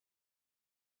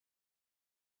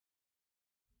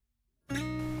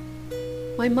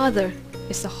My mother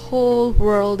is a whole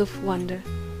world of wonder.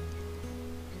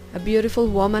 A beautiful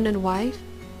woman and wife,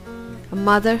 a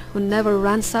mother who never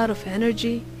runs out of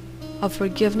energy, of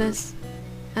forgiveness,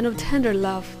 and of tender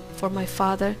love for my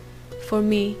father, for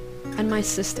me, and my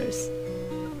sisters.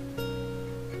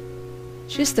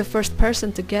 She's the first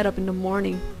person to get up in the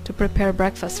morning to prepare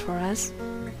breakfast for us,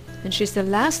 and she's the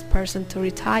last person to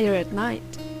retire at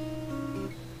night.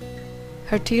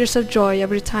 Her tears of joy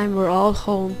every time we're all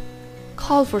home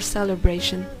call for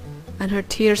celebration, and her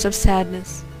tears of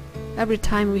sadness every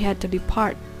time we had to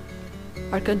depart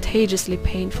are contagiously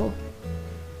painful.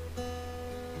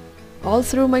 All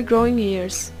through my growing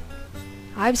years,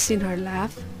 I've seen her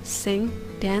laugh, sing,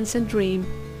 dance, and dream.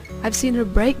 I've seen her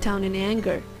break down in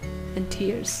anger and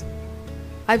tears.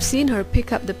 I've seen her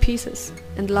pick up the pieces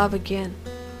and love again.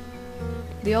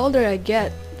 The older I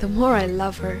get, the more I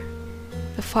love her.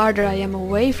 The farther I am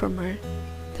away from her,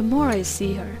 the more I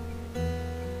see her.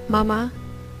 Mama,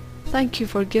 thank you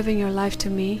for giving your life to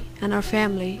me and our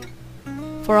family.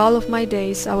 For all of my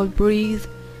days I will breathe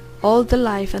all the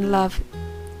life and love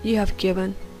you have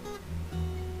given.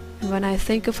 And when I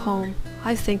think of home,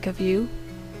 I think of you,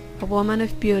 a woman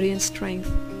of beauty and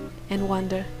strength and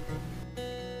wonder.